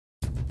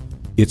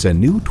It's a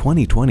new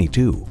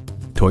 2022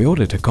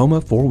 Toyota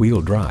Tacoma four-wheel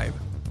drive.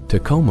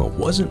 Tacoma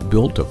wasn't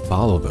built to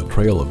follow the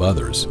trail of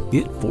others.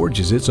 It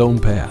forges its own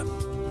path.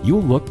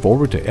 You'll look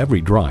forward to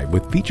every drive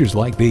with features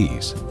like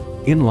these: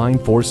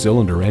 inline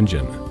four-cylinder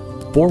engine,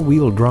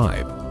 four-wheel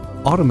drive,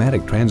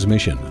 automatic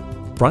transmission,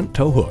 front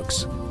tow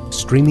hooks,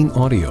 streaming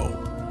audio,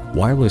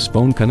 wireless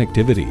phone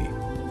connectivity,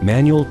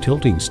 manual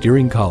tilting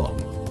steering column,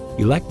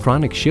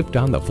 electronic shift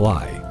on the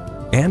fly,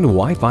 and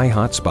Wi-Fi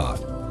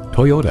hotspot.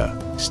 Toyota,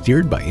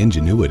 steered by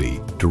ingenuity,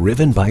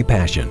 driven by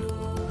passion.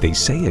 They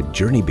say a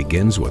journey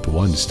begins with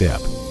one step.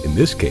 In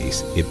this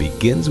case, it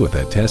begins with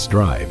a test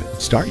drive.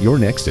 Start your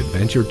next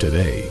adventure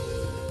today.